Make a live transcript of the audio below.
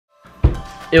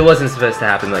It wasn't supposed to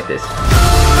happen like this.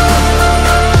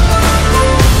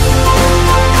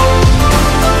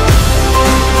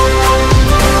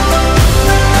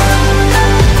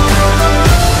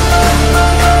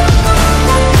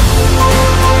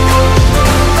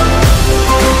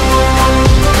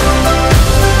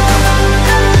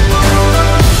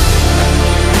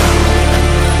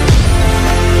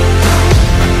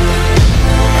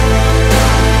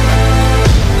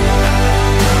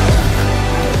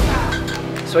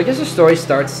 So I guess the story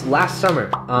starts last summer.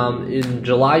 In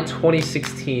July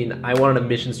 2016, I went on a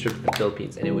missions trip to the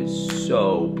Philippines, and it was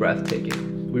so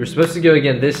breathtaking. We were supposed to go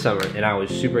again this summer, and I was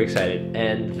super excited,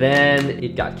 and then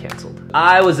it got canceled.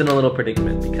 I was in a little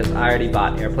predicament because I already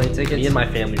bought airplane tickets. Me and my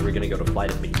family were gonna go to fly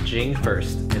to Beijing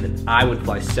first, and then I would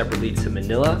fly separately to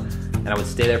Manila, and I would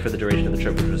stay there for the duration of the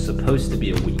trip, which was supposed to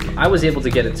be a week. I was able to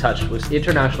get in touch with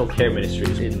International Care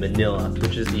Ministries in Manila,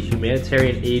 which is the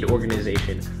humanitarian aid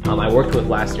organization I worked with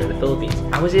last year in the Philippines.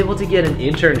 I was able to get an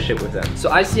internship with them. So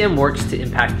ICM works to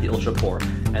impact the ultra poor,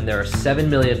 and there are 7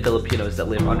 million Filipinos that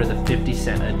live under the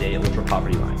 50-cent a day ultra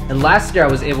poverty line. And last year I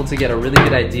was able to get a really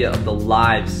good idea of the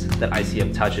lives that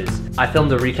ICM touches. I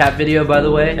filmed a recap video, by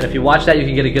the way, and if you watch that you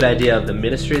can get a good idea of the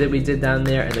ministry that we did down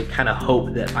there and the kind of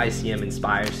hope that ICM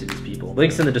inspires to these people.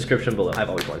 Links in the description below. I've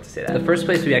always wanted to say that. The first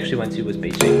place we actually went to was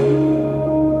Beijing.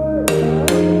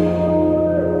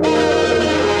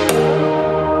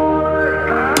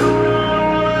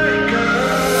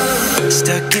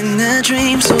 Stuck in the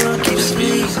dream, so I'll keep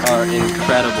sleeping. These are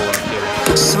incredible up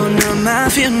here. So numb, I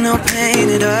feel no pain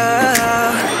at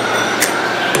all.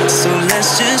 So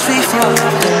let's just free fall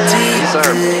off the deep. These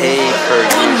are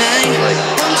pay-per-use, like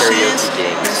karaoke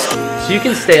games. So you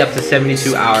can stay up to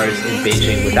 72 hours in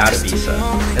Beijing without a visa.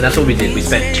 And that's what we did. We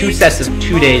spent 2 sets of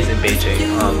 2 days in Beijing.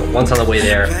 Once on the way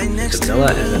there to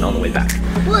Manila and then on the way back.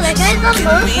 Whoa, that guy's on a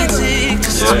motorcycle. Yeah.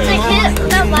 That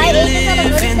kid, that white age is on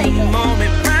a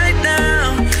motorcycle.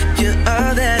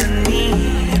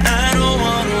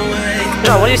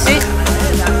 John, what do you see?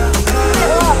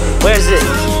 Where is it?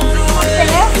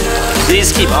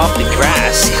 Please keep off the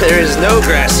grass. There is no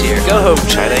grass here. Go home,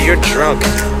 China. You're drunk.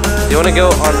 You want to go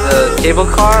on the cable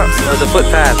car or the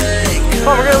footpath? Come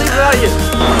on, we're going to leave without you.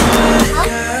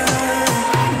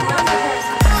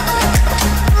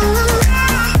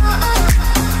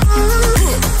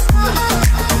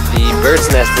 The bird's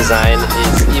nest design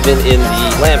is even in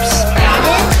the lamps.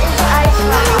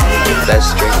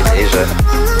 Best drink in Asia.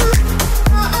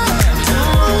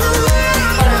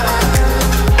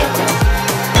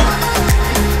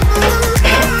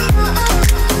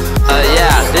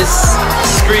 This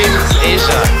screams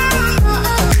Asia.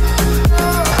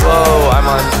 Whoa, I'm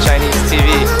on Chinese TV.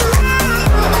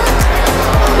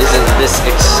 Isn't this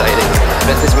exciting? I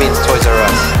bet this means Toys R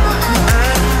Us.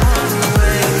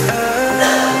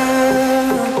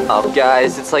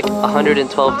 Guys, it's like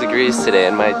 112 degrees today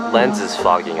and my lens is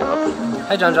fogging up.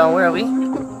 Hi John, where are we?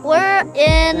 We're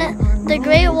in the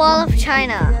Great Wall of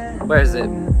China. Where is it?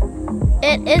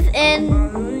 It is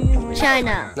in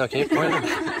China. No, can you point it?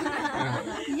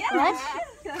 What?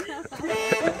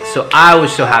 So I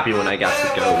was so happy when I got to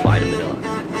go fly to Manila.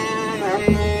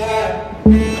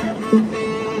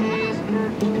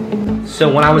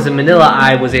 So when I was in Manila,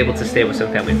 I was able to stay with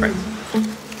some family friends.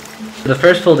 The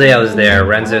first full day I was there,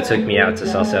 Renzo took me out to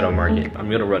Salcedo Market. I'm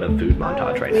gonna run a food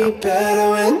montage right now.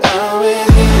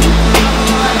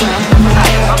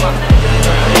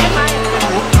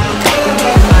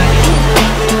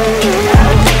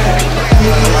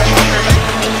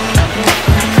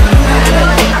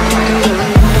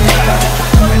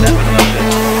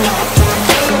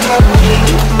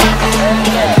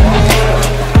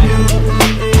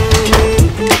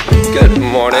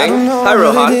 Hi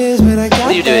Rohan, what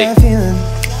are you doing?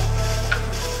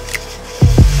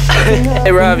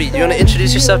 Hey Robbie, do you want to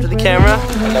introduce yourself to the camera?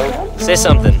 Hello. Say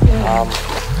something. How's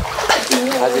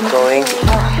it going?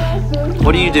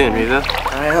 What are you doing, Riva?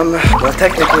 Well,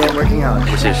 technically I'm working out.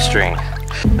 Where's your string?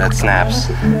 That snaps.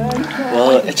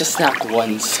 Well, it just snapped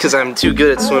once. It's because I'm too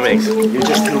good at swimming. You're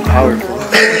just too powerful.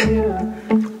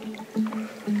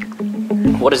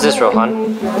 What is this,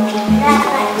 Rohan?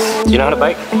 Do you know how to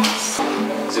bike?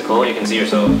 Is it cool? You can see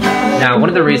yourself. Now, one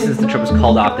of the reasons the trip was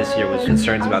called off this year was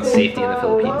concerns about safety in the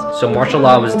Philippines. So martial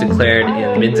law was declared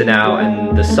in Mindanao,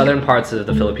 and the southern parts of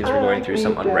the Philippines were going through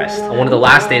some unrest. On one of the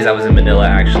last days I was in Manila,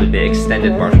 actually, they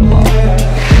extended martial law.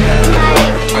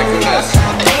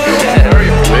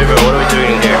 Riva, what are we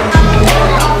doing in here?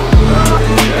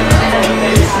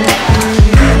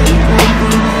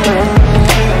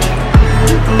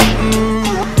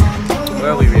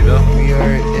 Where are we, Riva? We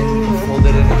are in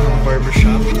folded in a barber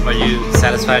shop. Are you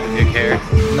satisfied with your hair?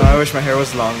 No, I wish my hair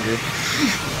was longer.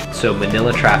 So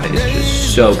Manila traffic is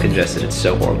just so congested, it's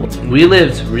so horrible. We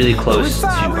lived really close to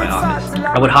my office.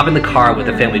 I would hop in the car with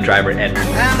the family driver, Edward.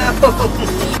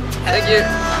 Thank you.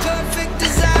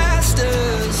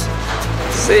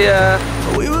 See ya.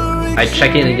 I'd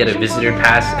check in and get a visitor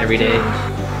pass every day.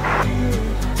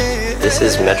 This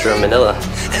is Metro Manila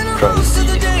from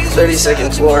the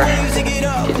 32nd floor.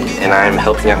 And I'm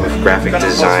helping out with graphic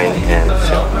design and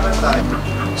film.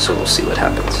 So we'll see what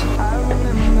happens.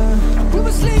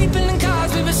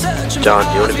 John,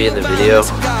 do you want to be in the video?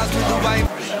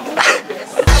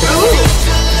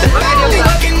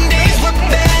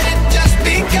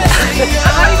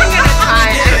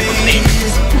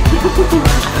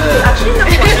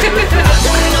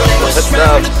 What's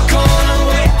up?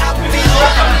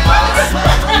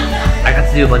 I got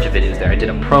to do a bunch of videos there. I did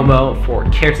a promo for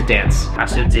Care to Dance. I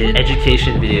also did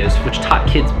education videos, which taught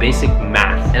kids basic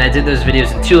math. And I did those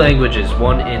videos in 2 languages,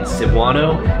 one in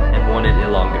Cebuano and one in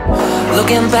Ilonggo.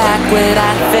 Looking back with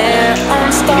that fair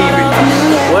on start.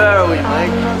 Where are we,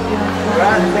 Mike? We're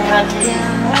at the canteen.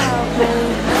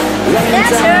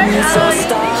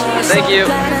 Thank you.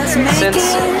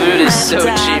 Since food is so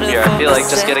cheap here, I feel like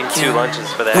just getting 2 lunches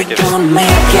for the heck of it.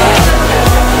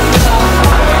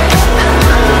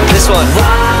 This one.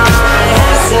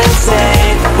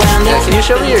 Yeah, can you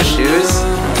show me your shoes?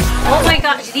 Oh my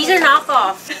gosh, these are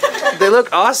knockoff. They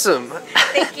look awesome.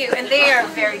 Thank you, and they are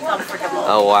very comfortable.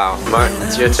 Oh wow. Martin,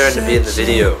 it's your turn to be in the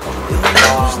video.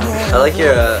 I like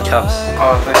your cuffs.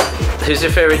 Oh, thank you. Who's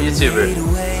your favorite YouTuber?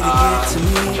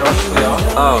 Josh Leo.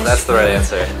 Oh, that's the right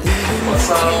answer. What's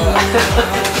up?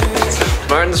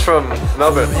 Martin's from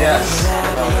Melbourne. Yes.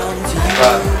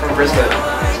 From Brisbane.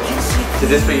 Is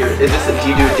this for your? Is this a do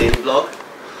you do a daily vlog?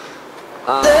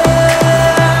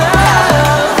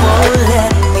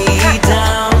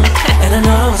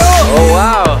 Oh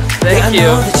wow, thank you.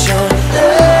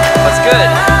 That's good.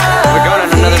 We're going on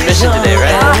another mission today,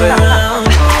 right?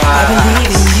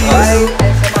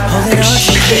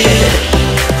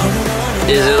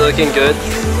 Is it looking good?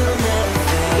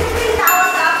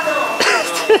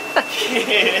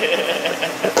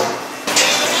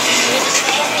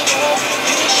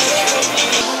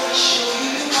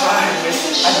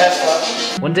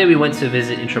 One day we went to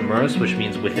visit Intramuros, which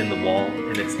means within the wall,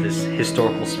 and it's this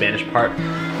historical Spanish part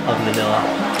of Manila.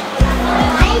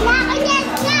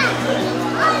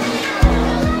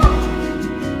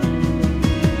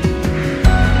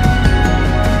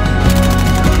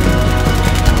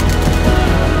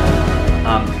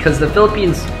 Because the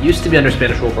Philippines used to be under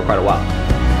Spanish rule for quite a while.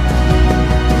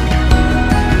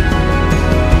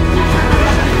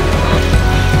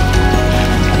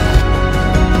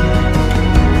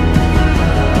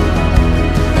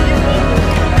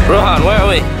 Rohan, where are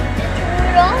we?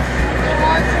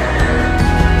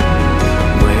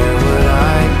 Where would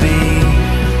I be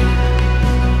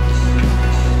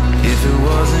if it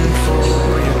wasn't for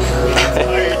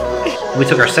you? We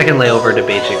took our second layover to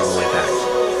Beijing on the way back.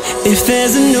 If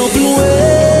there's an open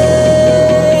way,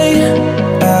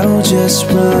 I'll just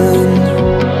run.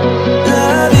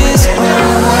 Love is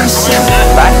on my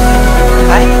side. Bye.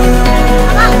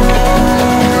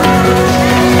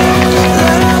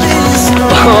 Love is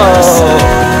on Oh.